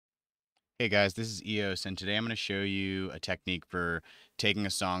Hey guys, this is EOS, and today I'm going to show you a technique for taking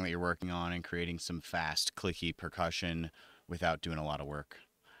a song that you're working on and creating some fast, clicky percussion without doing a lot of work.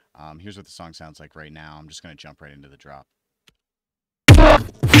 Here's what the song sounds like right now. I'm just going to jump right into the drop.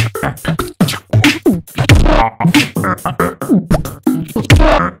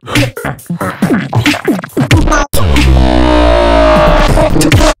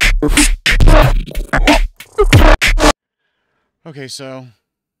 Okay, so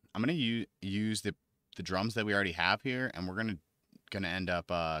I'm going to use the drums that we already have here, and we're going to end up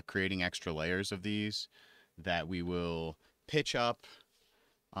creating extra layers of these that we will pitch up,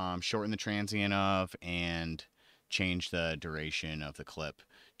 shorten the transient of, and change the duration of the clip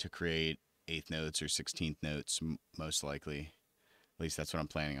to create eighth notes or 16th notes, most likely. At least that's what I'm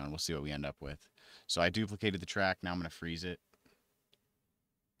planning on. We'll see what we end up with. So I duplicated the track. Now I'm going to freeze it.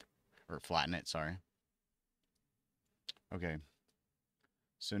 Or flatten it, sorry. Okay.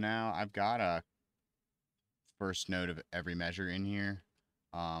 So now I've got a first note of every measure in here.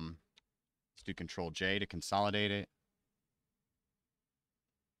 Let's do Control J to consolidate it.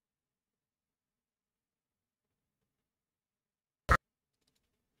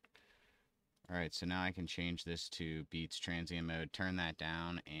 All right, so now I can change this to beats transient mode, turn that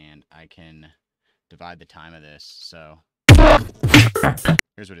down, and I can divide the time of this. So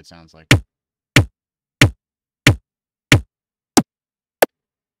here's what it sounds like.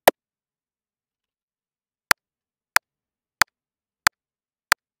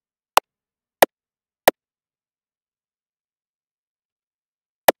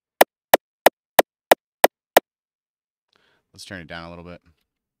 Let's turn it down a little bit.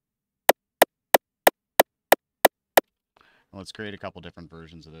 Let's create a couple different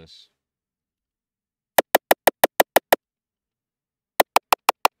versions of this.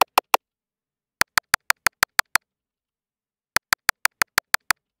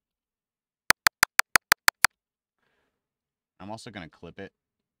 I'm also going to clip it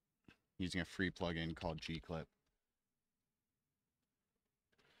using a free plugin called G-Clip,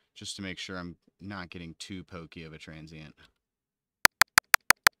 just to make sure I'm not getting too pokey of a transient.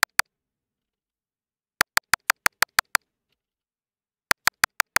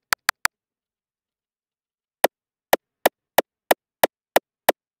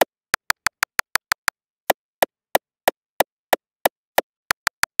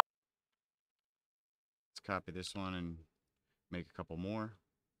 Let's copy this one and make a couple more.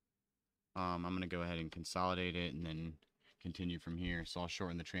 I'm going to go ahead and consolidate it and then continue from here. So I'll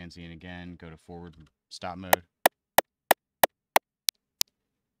shorten the transient again, go to forward stop mode.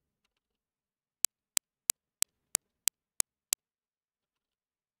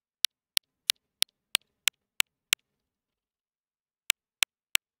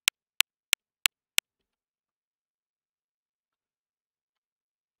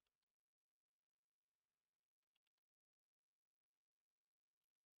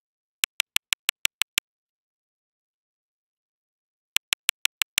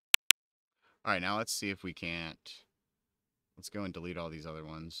 All right, now let's see if we can't. Let's go and delete all these other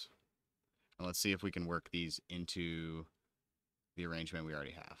ones. And let's see if we can work these into the arrangement we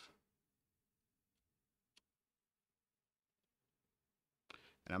already have.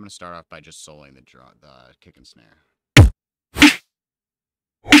 And I'm going to start off by just soloing the kick and snare.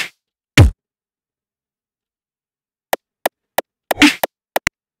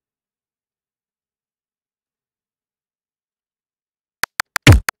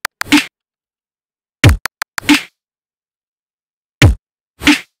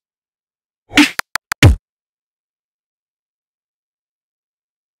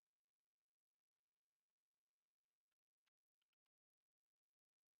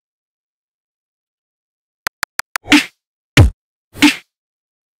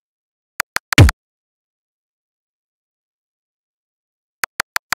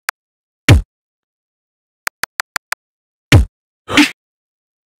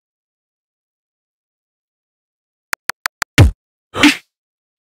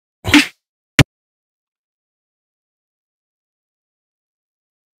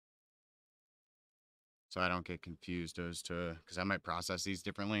 So I don't get confused as to, because I might process these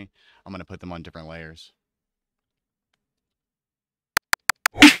differently, I'm going to put them on different layers.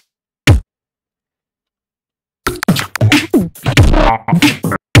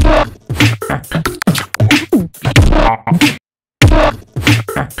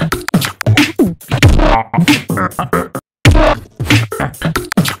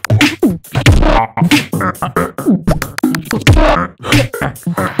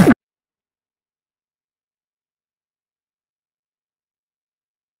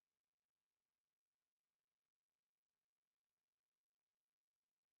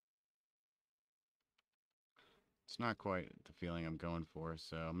 It's not quite the feeling I'm going for,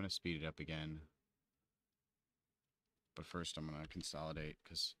 so I'm going to speed it up again. But first I'm going to consolidate,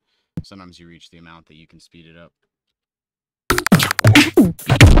 because sometimes you reach the amount that you can speed it up.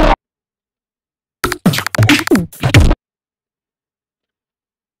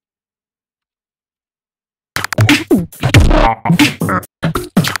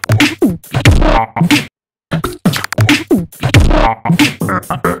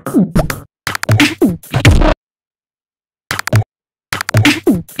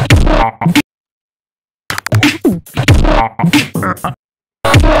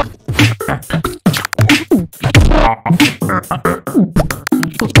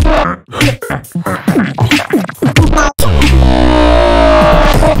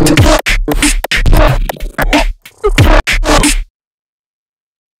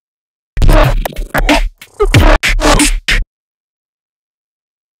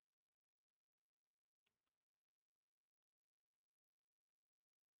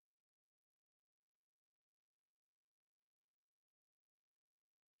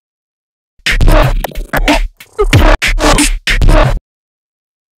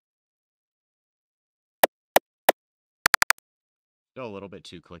 Still a little bit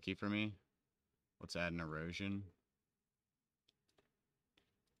too clicky for me. Let's add an erosion.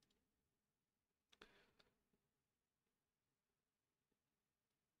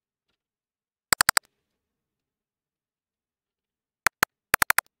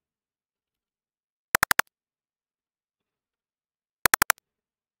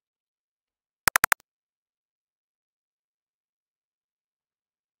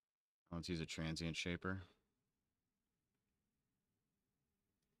 Let's use a transient shaper.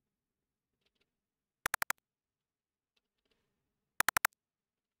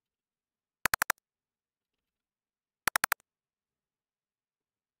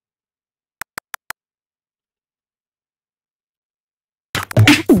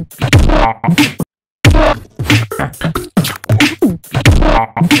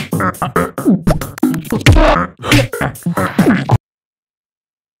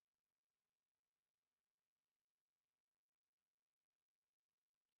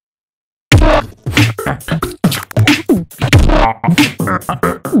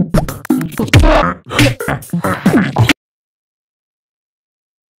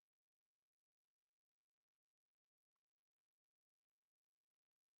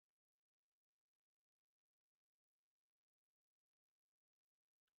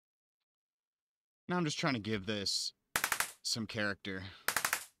 Now I'm just trying to give this some character.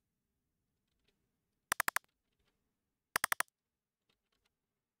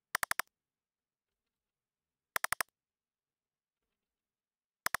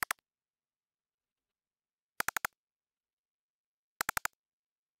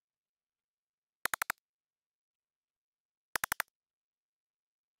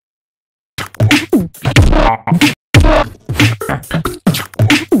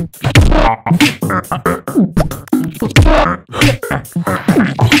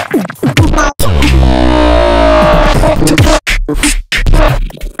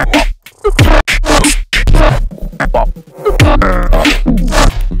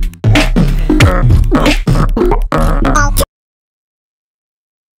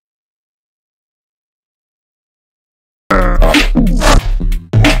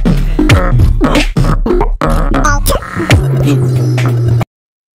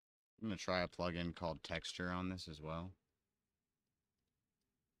 I'm going to try a plugin called Texture on this as well.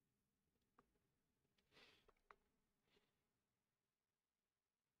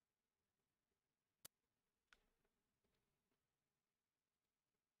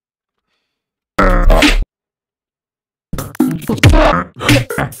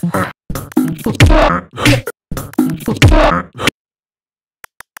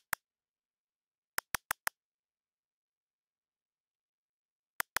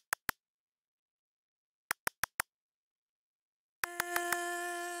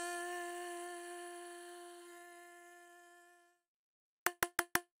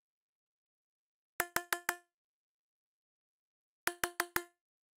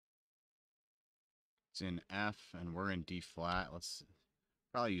 It's in F and we're in D flat. Let's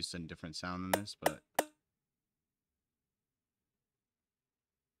probably use a different sound than this, but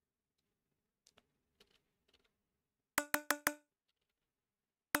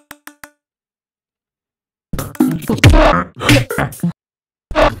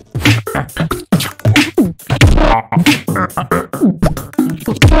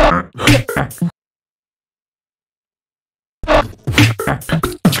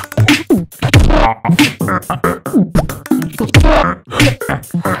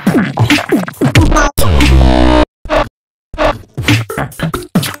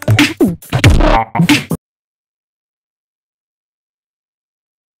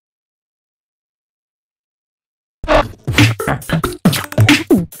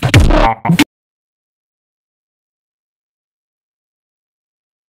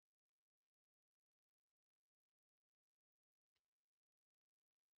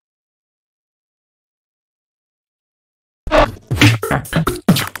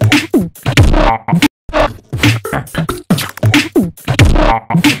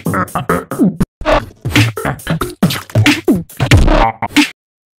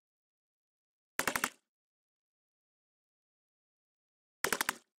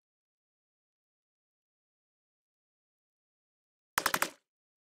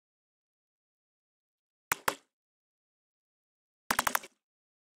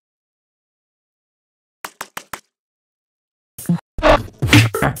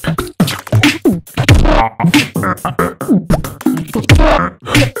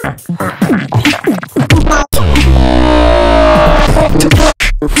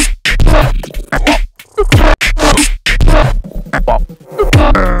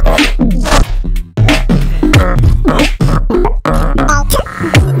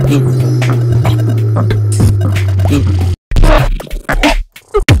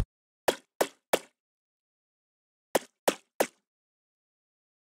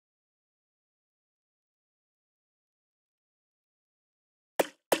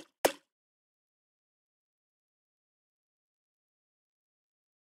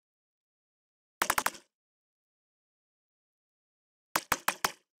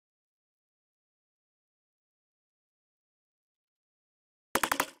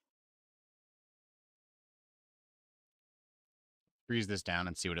freeze this down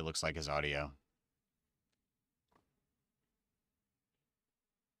and see what it looks like as audio.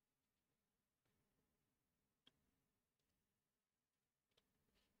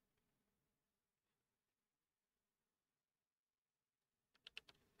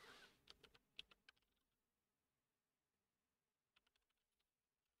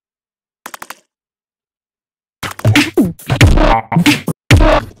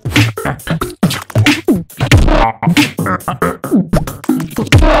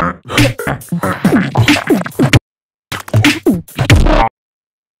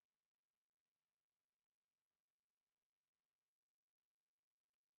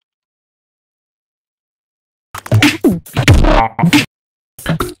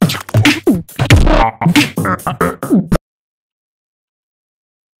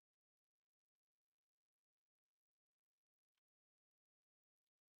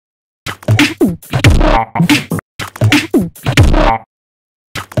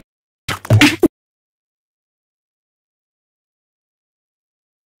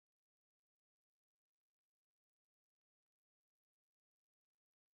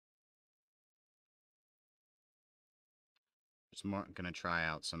 Just gonna try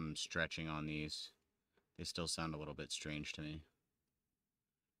out some stretching on these. They still sound a little bit strange to me.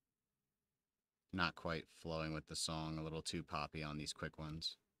 Not quite flowing with the song, a little too poppy on these quick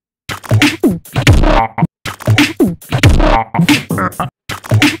ones.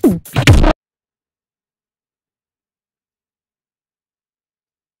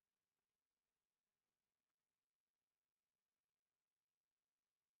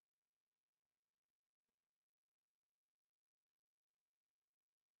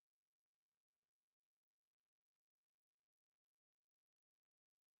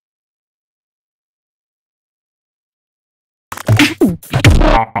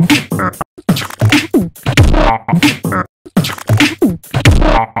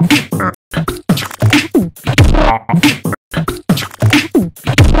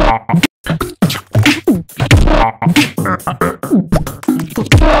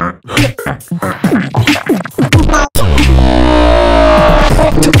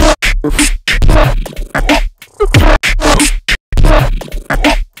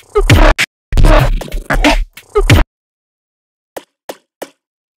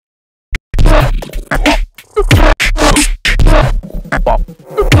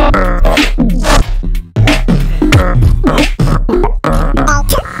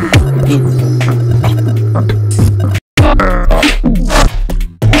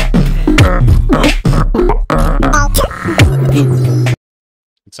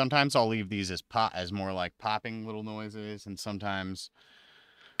 Sometimes I'll leave these as more like popping little noises, and sometimes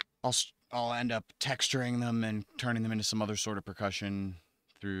I'll end up texturing them and turning them into some other sort of percussion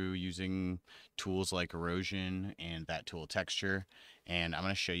through using tools like erosion and that tool texture. And I'm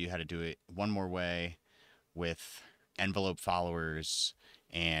going to show you how to do it one more way with envelope followers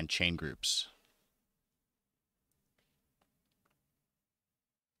and chain groups.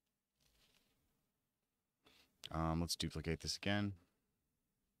 Let's duplicate this again.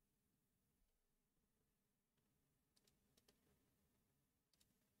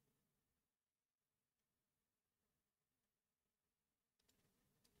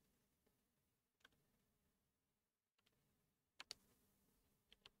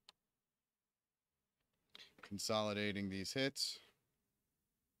 Consolidating these hits.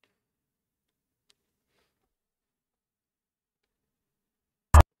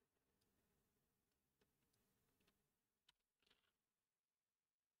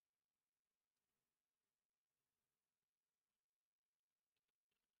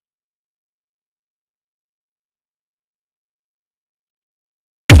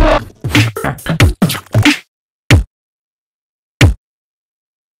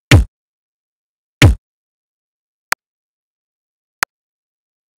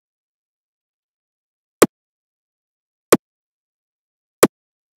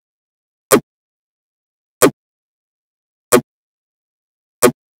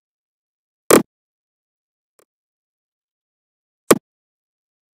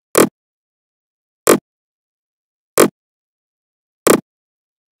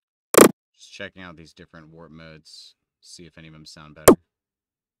 Just checking out these different warp modes, see if any of them sound better.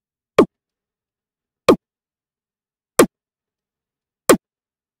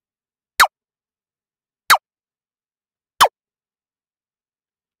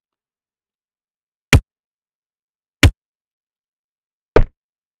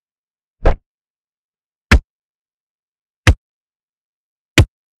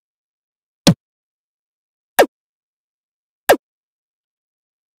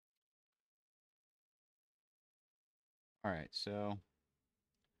 All right, so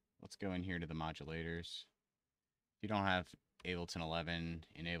let's go in here to the modulators. If you don't have Ableton 11,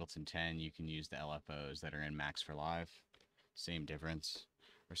 in Ableton 10, you can use the LFOs that are in Max for Live. Same difference.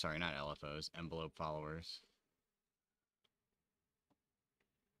 Or sorry, not LFOs, envelope followers.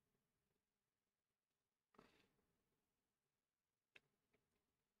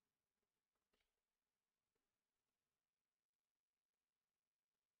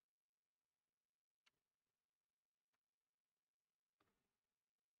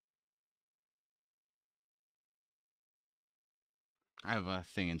 I have a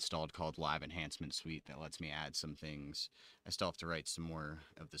thing installed called Live Enhancement Suite that lets me add some things. I still have to write some more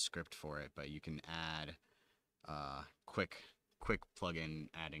of the script for it, but you can add quick plugin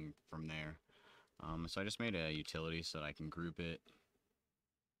adding from there. So I just made a utility so that I can group it.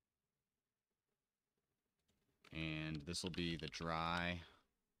 And this will be the dry,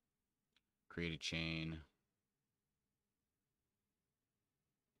 create a chain.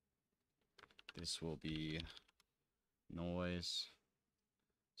 This will be noise.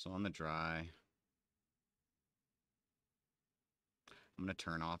 So on the dry, I'm going to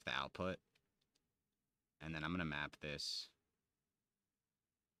turn off the output, and then I'm going to map this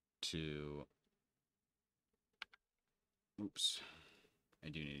to, oops, I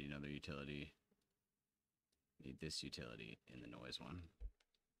do need another utility. Need this utility in the noise one.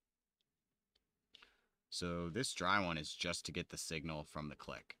 So this dry one is just to get the signal from the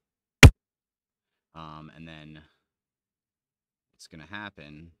click. And then what's going to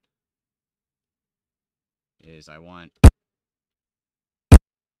happen is I want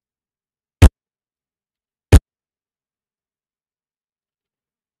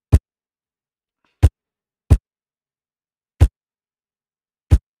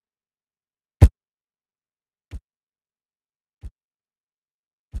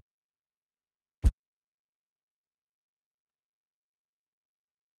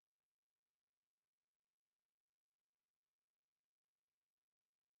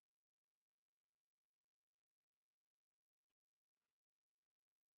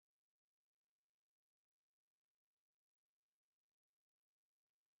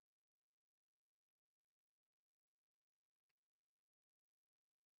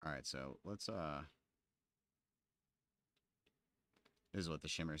all right, so let's this is what the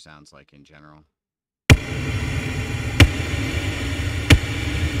shimmer sounds like in general.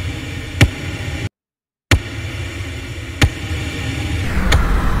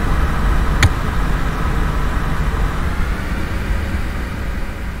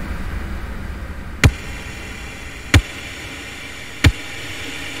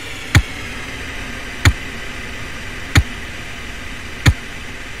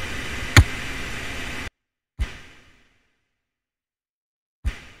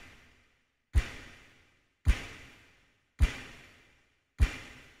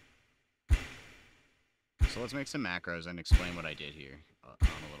 So let's make some macros and explain what I did here a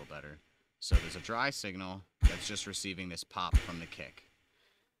little better. So there's a dry signal that's just receiving this pop from the kick.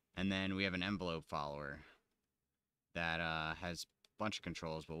 And then we have an envelope follower that has a bunch of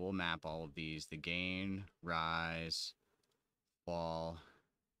controls, but we'll map all of these. The gain, rise, fall,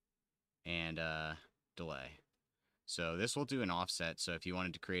 and delay. So this will do an offset, so if you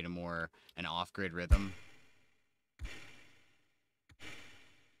wanted to create an off-grid rhythm,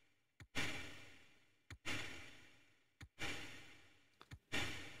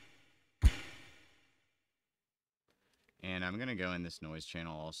 and I'm going to go in this noise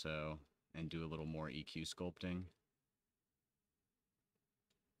channel also and do a little more EQ sculpting.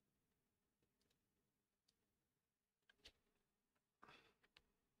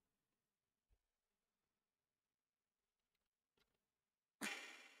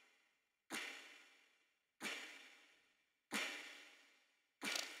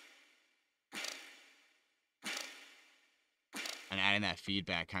 And adding that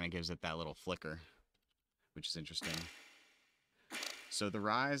feedback kind of gives it that little flicker, which is interesting. So the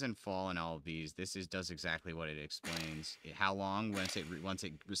rise and fall in all of these, does exactly what it explains. How long, once it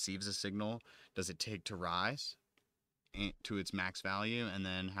receives a signal, does it take to rise to its max value, and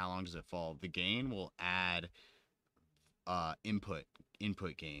then how long does it fall? The gain will add input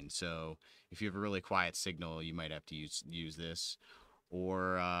gain. So if you have a really quiet signal, you might have to use this,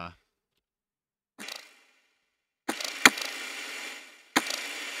 or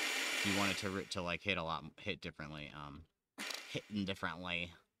if you wanted to like hit differently, hitting differently.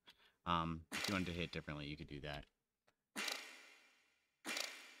 If you wanted to hit differently, you could do that.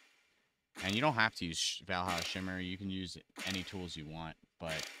 And you don't have to use Valhalla Shimmer. You can use any tools you want,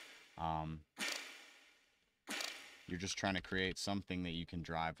 but you're just trying to create something that you can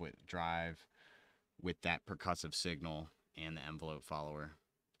drive with that percussive signal and the envelope follower.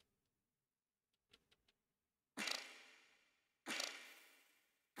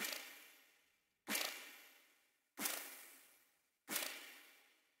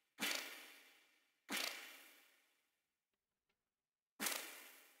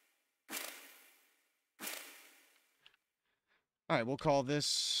 All right, we'll call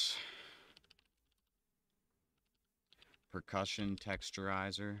this Percussion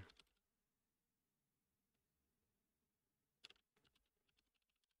Texturizer.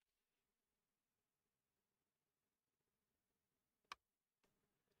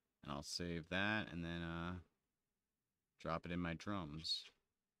 And I'll save that and then drop it in my drums.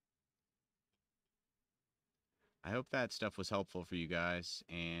 I hope that stuff was helpful for you guys,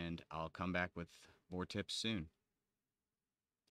 and I'll come back with more tips soon.